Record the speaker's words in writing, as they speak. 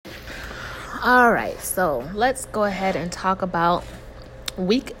All right, so let's go ahead and talk about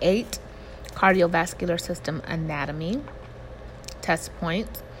week 8 cardiovascular system anatomy test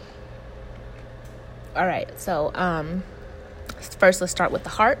points. All right, so first let's start with the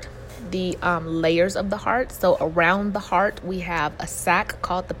heart, the layers of the heart. So around the heart, we have a sac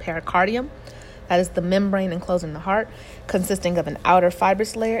called the pericardium. That is the membrane enclosing the heart, consisting of an outer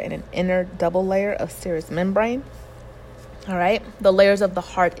fibrous layer and an inner double layer of serous membrane. All right, the layers of the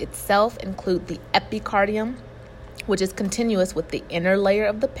heart itself include the epicardium, which is continuous with the inner layer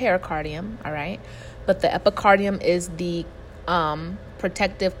of the pericardium. All right, but the epicardium is the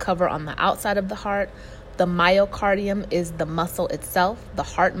protective cover on the outside of the heart. The myocardium is the muscle itself. The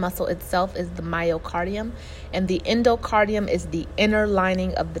heart muscle itself is the myocardium. And the endocardium is the inner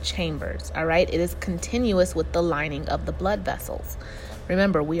lining of the chambers. All right, it is continuous with the lining of the blood vessels.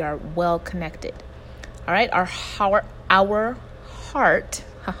 Remember, we are well connected. All right, our heart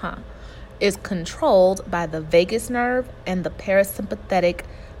is controlled by the vagus nerve and the parasympathetic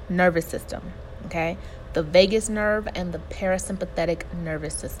nervous system. Okay, the vagus nerve and the parasympathetic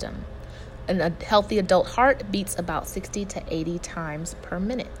nervous system. A healthy adult heart beats about 60 to 80 times per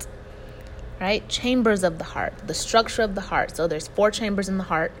minute. Right? Chambers of the heart, the structure of the heart. So there's 4 chambers in the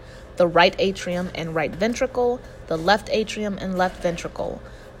heart: the right atrium and right ventricle, the left atrium and left ventricle.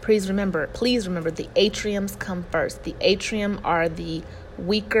 Please remember, the atriums come first. The atrium are the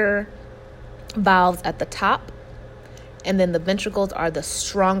weaker valves at the top, and then the ventricles are the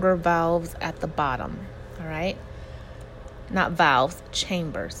stronger valves at the bottom. All right? Not valves,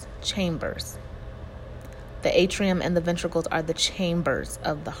 chambers. The atrium and the ventricles are the chambers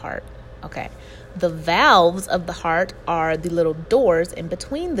of the heart. Okay. The valves of the heart are the little doors in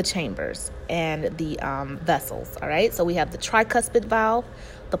between the chambers and the vessels. All right. So we have the tricuspid valve,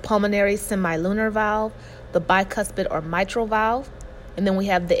 the pulmonary semilunar valve, the bicuspid or mitral valve, and then we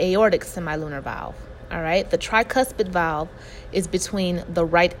have the aortic semilunar valve. All right. The tricuspid valve is between the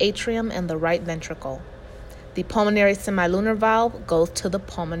right atrium and the right ventricle. The pulmonary semilunar valve goes to the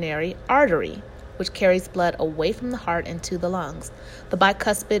pulmonary artery, which carries blood away from the heart into the lungs. The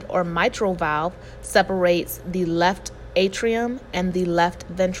bicuspid or mitral valve separates the left atrium and the left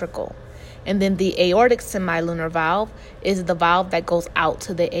ventricle. And then the aortic semilunar valve is the valve that goes out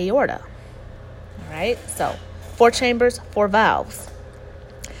to the aorta. All right, so 4 chambers, 4 valves.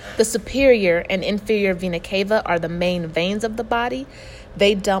 The superior and inferior vena cava are the main veins of the body.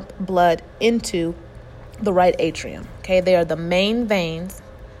 They dump blood into the right atrium. Okay, they are the main veins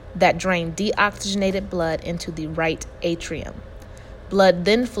that drain deoxygenated blood into the right atrium. Blood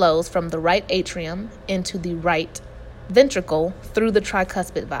then flows from the right atrium into the right ventricle through the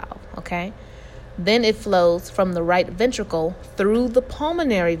tricuspid valve. Okay, then it flows from the right ventricle through the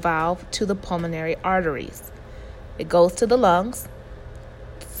pulmonary valve to the pulmonary arteries. It goes to the lungs,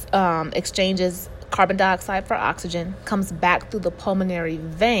 exchanges carbon dioxide for oxygen, comes back through the pulmonary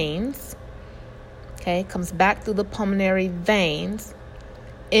veins. Okay, comes back through the pulmonary veins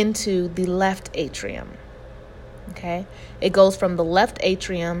into the left atrium. Okay, it goes from the left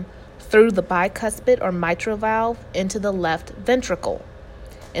atrium through the bicuspid or mitral valve into the left ventricle.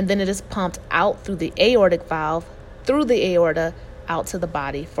 And then it is pumped out through the aortic valve, through the aorta, out to the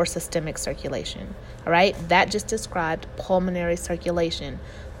body for systemic circulation. All right, that just described pulmonary circulation.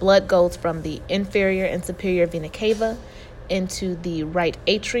 Blood goes from the inferior and superior vena cava into the right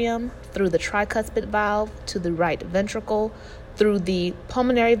atrium, through the tricuspid valve to the right ventricle, through the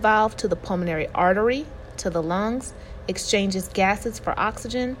pulmonary valve to the pulmonary artery to the lungs, exchanges gases for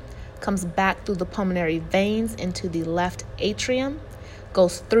oxygen, comes back through the pulmonary veins into the left atrium,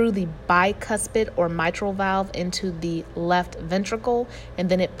 goes through the bicuspid or mitral valve into the left ventricle, and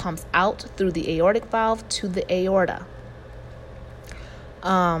then it pumps out through the aortic valve to the aorta.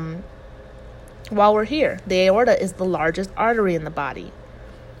 While we're here, the aorta is the largest artery in the body.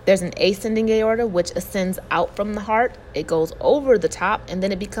 There's an ascending aorta, which ascends out from the heart. It goes over the top, and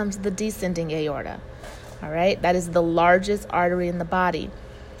then it becomes the descending aorta. All right, that is the largest artery in the body.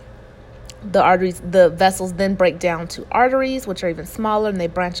 The vessels then break down to arteries, which are even smaller, and they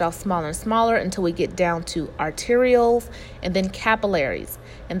branch off smaller and smaller until we get down to arterioles and then capillaries.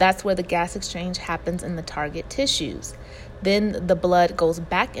 And that's where the gas exchange happens in the target tissues. Then the blood goes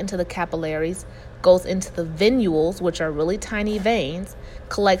back into the capillaries, goes into the venules, which are really tiny veins,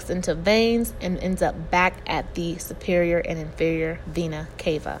 collects into veins, and ends up back at the superior and inferior vena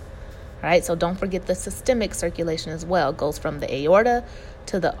cava. All right, so don't forget the systemic circulation as well. It goes from the aorta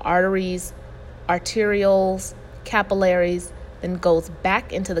to the arteries, arterioles, capillaries, then goes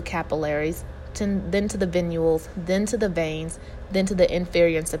back into the capillaries, then to the venules, then to the veins, then to the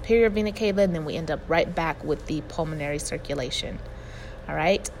inferior and superior vena cava, and then we end up right back with the pulmonary circulation. All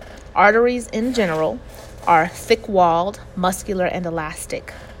right. Arteries in general are thick-walled, muscular, and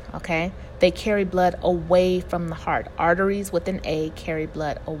elastic. Okay. They carry blood away from the heart. Arteries with an A carry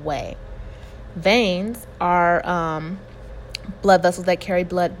blood away. Veins are blood vessels that carry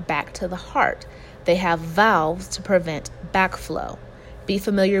blood back to the heart. They have valves to prevent backflow. Be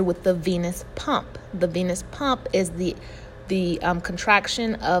familiar with the venous pump. The venous pump is the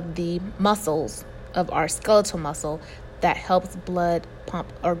contraction of the muscles of our skeletal muscle that helps blood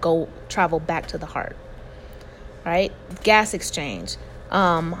pump or travel back to the heart. Right? Gas exchange.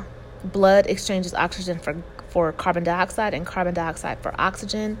 Blood exchanges oxygen for carbon dioxide and carbon dioxide for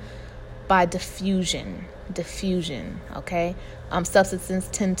oxygen by diffusion. Okay? Substances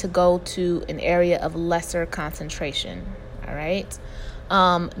tend to go to an area of lesser concentration. All right?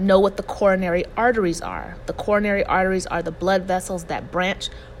 Know what the coronary arteries are. The coronary arteries are the blood vessels that branch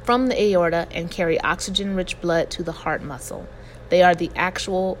from the aorta and carry oxygen-rich blood to the heart muscle. They are the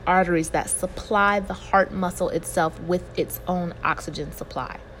actual arteries that supply the heart muscle itself with its own oxygen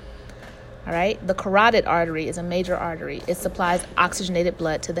supply. All right? The carotid artery is a major artery. It supplies oxygenated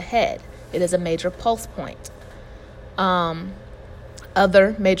blood to the head. It is a major pulse point.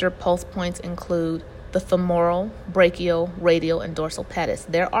 Other major pulse points include the femoral, brachial, radial, and dorsal pedis.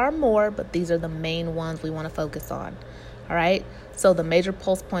 There are more, but these are the main ones we want to focus on. All right? So the major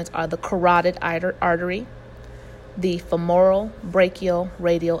pulse points are the carotid artery, the femoral, brachial,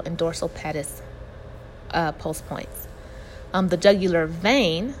 radial, and dorsal pedis pulse points. The jugular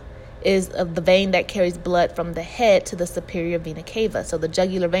vein is the vein that carries blood from the head to the superior vena cava. So the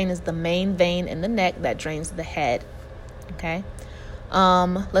jugular vein is the main vein in the neck that drains the head. Okay?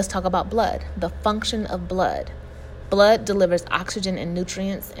 Let's talk about blood. The function of blood. Blood delivers oxygen and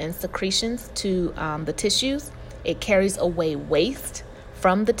nutrients and secretions to the tissues. It carries away waste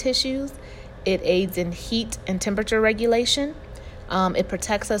from the tissues. It aids in heat and temperature regulation. It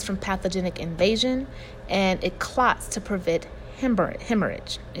protects us from pathogenic invasion, and it clots to prevent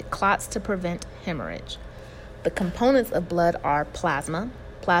hemorrhage. The components of blood are plasma.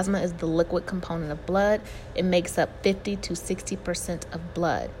 Plasma is the liquid component of blood. It makes up 50 to 60% of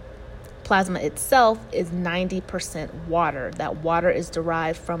blood. Plasma itself is 90% water. That water is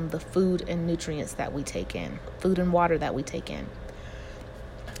derived from the food and nutrients that we take in, food and water that we take in.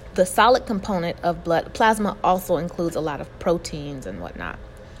 The solid component of blood, plasma also includes a lot of proteins and whatnot.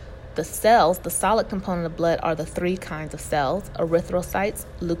 The cells, the solid component of blood, are the three kinds of cells: erythrocytes,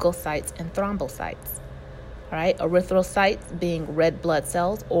 leukocytes, and thrombocytes. All right, erythrocytes being red blood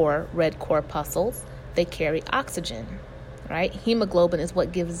cells or red corpuscles. They carry oxygen. Right? Hemoglobin is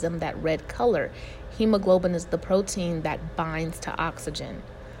what gives them that red color. Hemoglobin is the protein that binds to oxygen.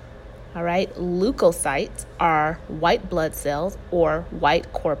 All right, leukocytes are white blood cells or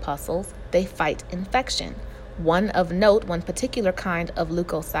white corpuscles. They fight infection. One particular kind of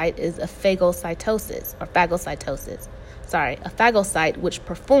leukocyte is a phagocytosis. A phagocyte which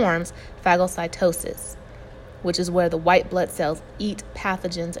performs phagocytosis, which is where the white blood cells eat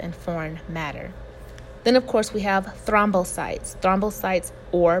pathogens and foreign matter. Then, of course, we have thrombocytes. Thrombocytes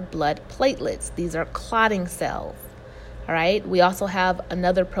or blood platelets. These are clotting cells. All right. We also have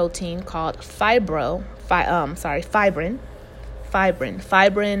another protein called fibrin. Fibrin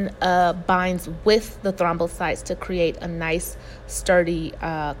binds with the thrombocytes to create a nice, sturdy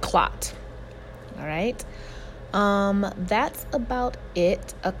clot. All right. That's about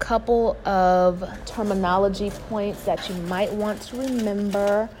it. A couple of terminology points that you might want to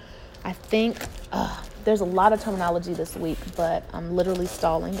remember. I think there's a lot of terminology this week, but I'm literally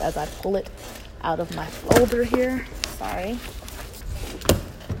stalling as I pull it out of my folder here. Sorry.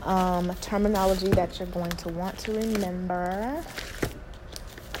 Terminology that you're going to want to remember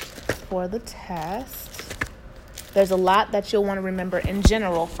for the test. There's a lot that you'll want to remember in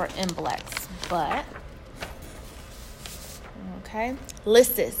general for MBLEX, but okay.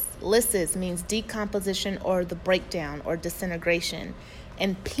 Lysis means decomposition or the breakdown or disintegration.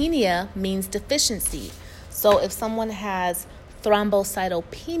 And penia means deficiency. So if someone has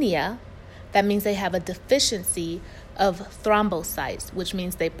thrombocytopenia, that means they have a deficiency of thrombocytes, which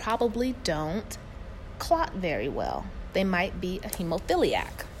means they probably don't clot very well. They might be a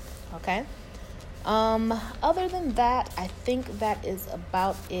hemophiliac. Okay? Other than that, I think that is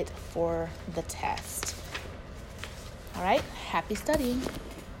about it for the test. All right? Happy studying.